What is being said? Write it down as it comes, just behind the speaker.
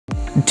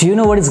Do you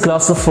know what is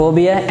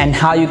glossophobia and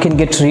how you can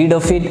get rid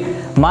of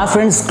it? My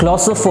friends,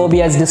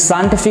 glossophobia is the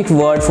scientific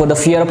word for the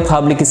fear of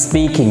public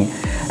speaking.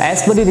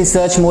 As per the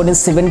research, more than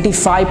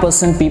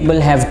 75% people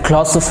have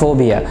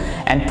glossophobia,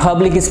 and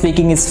public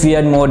speaking is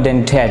feared more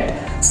than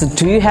death. So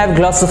do you have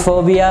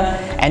glossophobia,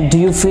 and do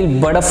you feel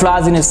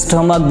butterflies in your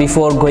stomach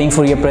before going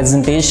for your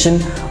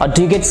presentation, or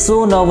do you get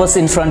so nervous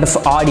in front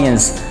of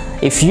audience?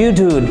 If you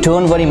do,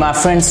 don't worry my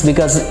friends,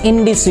 because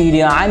in this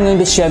video I'm going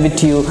to share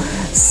with you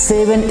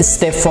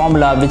 7-step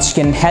formula which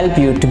can help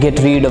you to get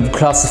rid of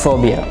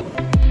glossophobia.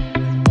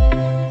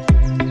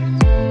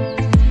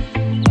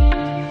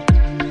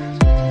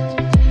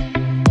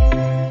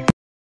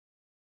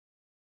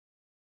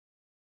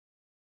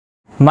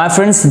 My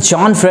friends,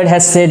 John Fred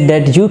has said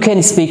that you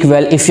can speak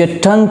well if your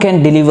tongue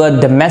can deliver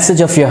the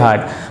message of your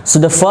heart. So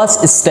the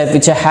first step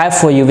which I have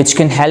for you, which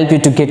can help you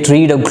to get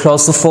rid of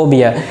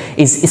glossophobia,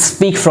 is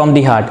speak from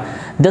the heart.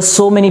 There's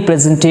so many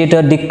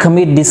presentators, they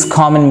commit this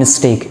common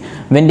mistake.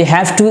 When they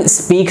have to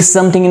speak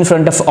something in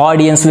front of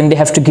audience, when they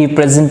have to give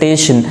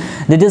presentation,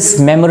 they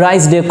just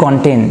memorize their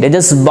content, they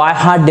just by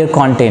heart their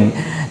content.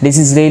 This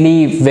is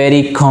really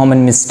very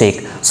common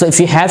mistake. So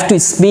if you have to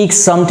speak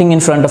something in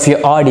front of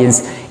your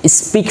audience,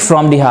 speak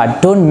from the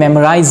heart. Don't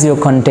memorize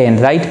your content,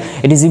 right?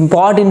 It is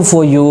important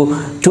for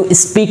you to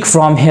speak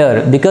from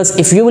here, because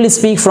if you will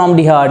speak from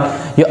the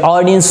heart, your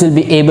audience will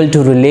be able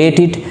to relate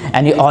it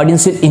and your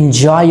audience will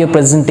enjoy your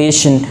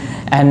presentation,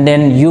 and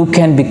then you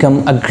can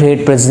become a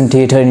great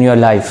presenter in your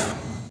life.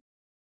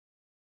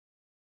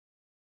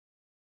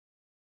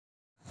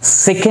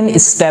 Second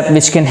step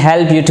which can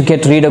help you to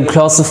get rid of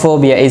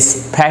glossophobia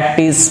is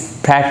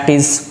practice,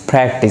 practice,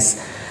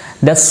 practice.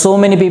 There's so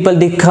many people,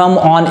 they come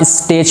on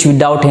stage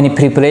without any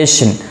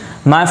preparation.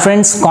 My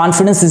friends,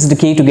 confidence is the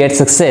key to get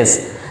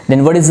success.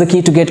 Then what is the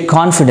key to get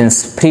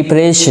confidence?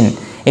 Preparation.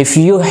 If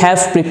you have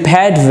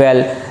prepared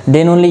well,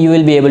 then only you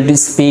will be able to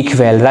speak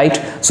well, right?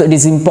 So it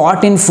is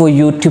important for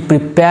you to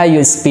prepare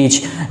your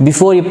speech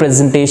before your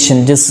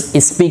presentation.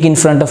 Just speak in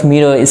front of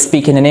mirror,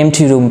 speak in an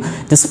empty room.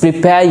 Just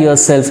prepare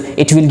yourself.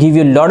 It will give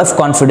you a lot of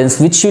confidence,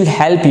 which will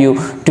help you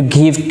to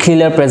give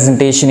killer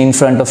presentation in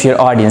front of your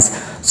audience.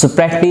 So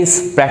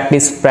practice,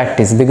 practice,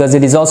 practice, because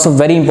it is also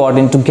very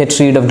important to get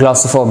rid of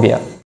glossophobia.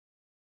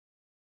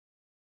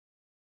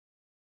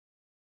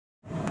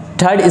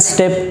 Third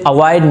step,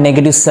 avoid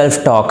negative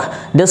self-talk.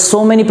 There's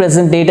so many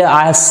presentators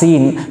I have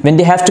seen, when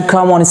they have to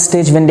come on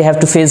stage, when they have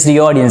to face the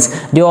audience,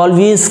 they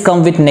always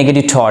come with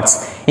negative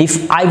thoughts.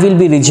 If I will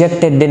be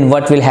rejected, then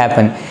what will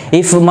happen?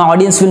 If my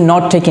audience will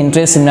not take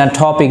interest in my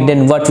topic,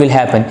 then what will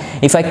happen?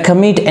 If I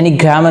commit any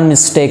grammar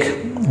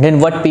mistake, then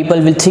what people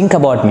will think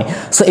about me?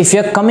 So if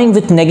you're coming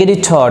with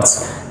negative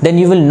thoughts, then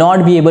you will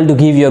not be able to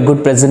give your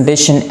good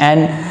presentation,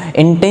 and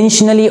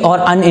intentionally or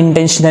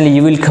unintentionally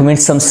you will commit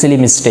some silly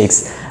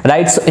mistakes,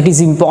 right? So it is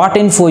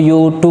important for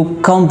you to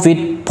come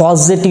with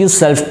positive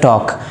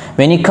self-talk.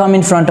 When you come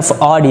in front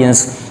of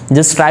audience,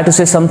 just try to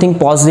say something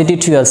positive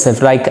to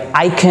yourself, like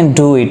I can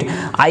do it,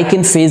 I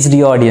can face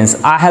the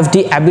audience, I have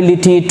the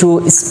ability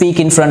to speak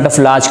in front of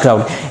large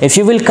crowd. If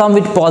you will come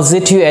with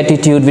positive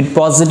attitude, with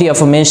positive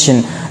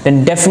affirmation,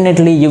 then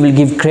definitely you will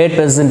give great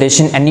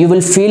presentation and you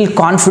will feel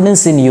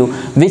confidence in you,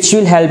 which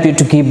will help you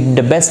to give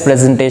the best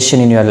presentation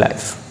in your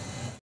life.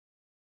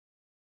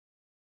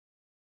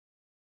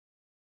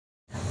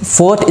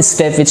 Fourth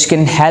step which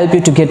can help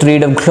you to get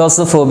rid of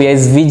glossophobia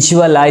is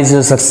visualize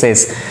your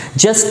success.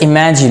 Just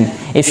imagine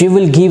if you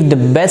will give the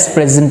best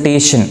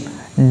presentation,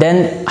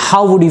 then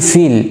how would you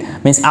feel?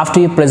 Means after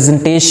your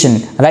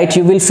presentation, right,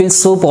 you will feel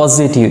so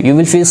positive, you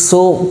will feel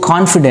so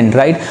confident,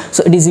 right?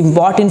 So it is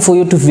important for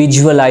you to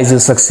visualize your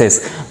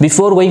success.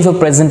 Before going for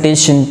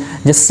presentation,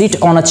 just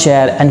sit on a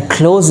chair and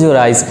close your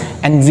eyes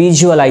and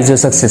visualize your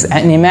success,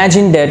 and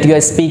imagine that you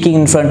are speaking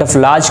in front of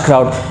large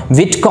crowd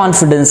with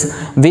confidence,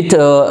 with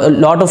a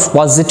lot of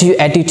positive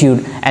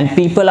attitude, and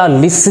people are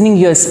listening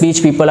your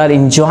speech, people are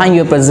enjoying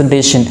your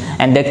presentation,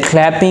 and they're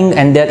clapping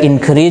and they're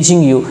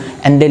encouraging you,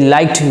 and they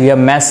liked your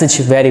message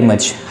very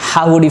much.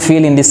 How would you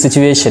feel in this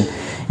situation?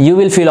 You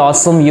will feel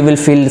awesome, you will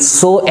feel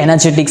so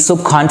energetic, so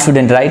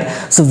confident, right?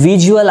 So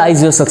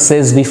visualize your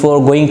success before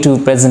going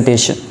to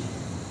presentation.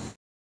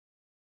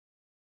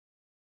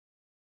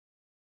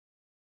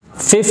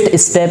 Fifth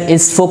step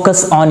is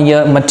focus on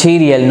your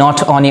material,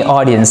 not on your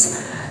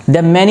audience.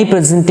 There are many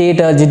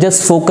presentators, they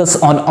just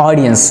focus on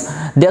audience.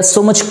 They are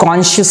so much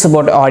conscious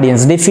about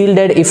audience. They feel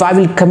that if I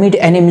will commit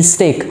any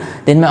mistake,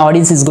 then my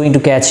audience is going to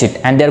catch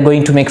it and they are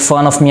going to make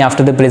fun of me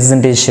after the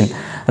presentation,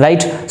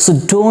 right? So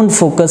don't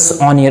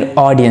focus on your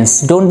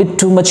audience. Don't be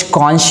too much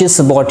conscious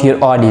about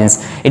your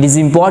audience. It is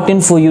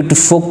important for you to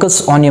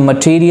focus on your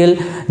material.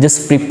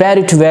 Just prepare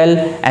it well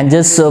and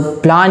just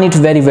plan it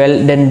very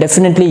well. Then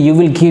definitely you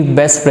will give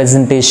best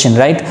presentation,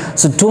 right?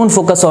 So don't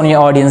focus on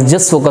your audience,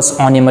 just focus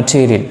on your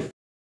material.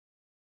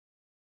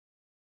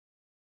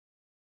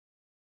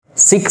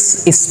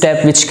 Sixth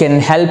step which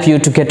can help you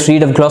to get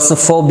rid of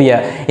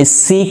glossophobia is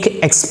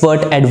seek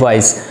expert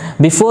advice.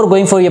 before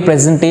going for your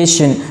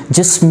presentation,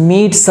 just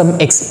meet some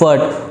expert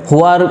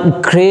who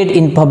are great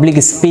in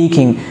public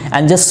speaking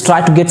and just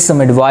try to get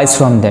some advice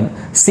from them.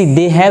 See,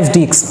 they have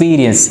the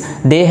experience,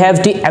 they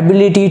have the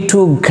ability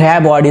to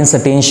grab audience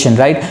attention,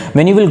 right?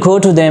 When you will go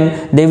to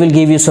them, they will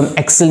give you some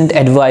excellent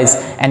advice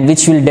and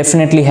which will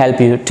definitely help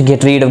you to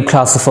get rid of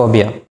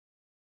glossophobia.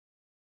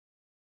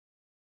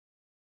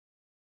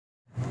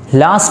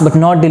 Last but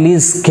not the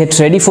least, get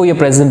ready for your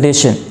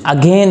presentation.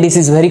 Again, this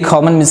is very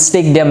common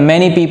mistake. There are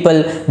many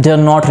people, they are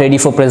not ready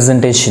for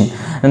presentation.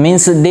 It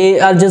means they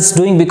are just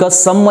doing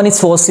because someone is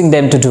forcing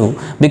them to do,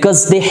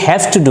 because they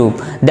have to do.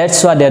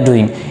 That's what they are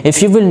doing.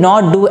 If you will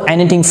not do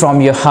anything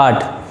from your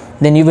heart,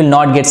 then you will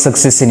not get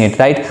success in it,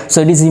 right?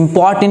 So it is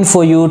important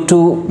for you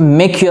to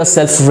make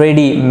yourself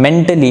ready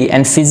mentally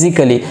and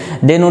physically,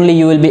 then only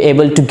you will be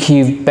able to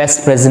give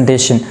best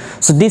presentation.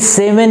 So these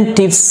 7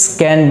 tips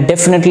can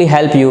definitely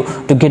help you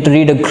to get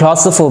rid of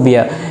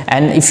glossophobia,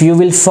 and if you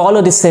will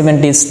follow these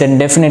 7 tips, then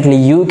definitely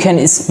you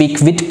can speak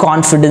with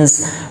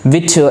confidence,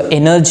 with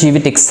energy,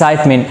 with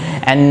excitement,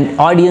 and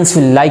audience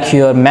will like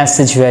your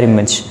message very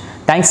much.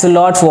 Thanks a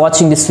lot for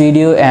watching this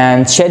video,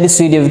 and share this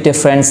video with your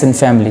friends and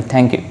family.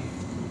 Thank you.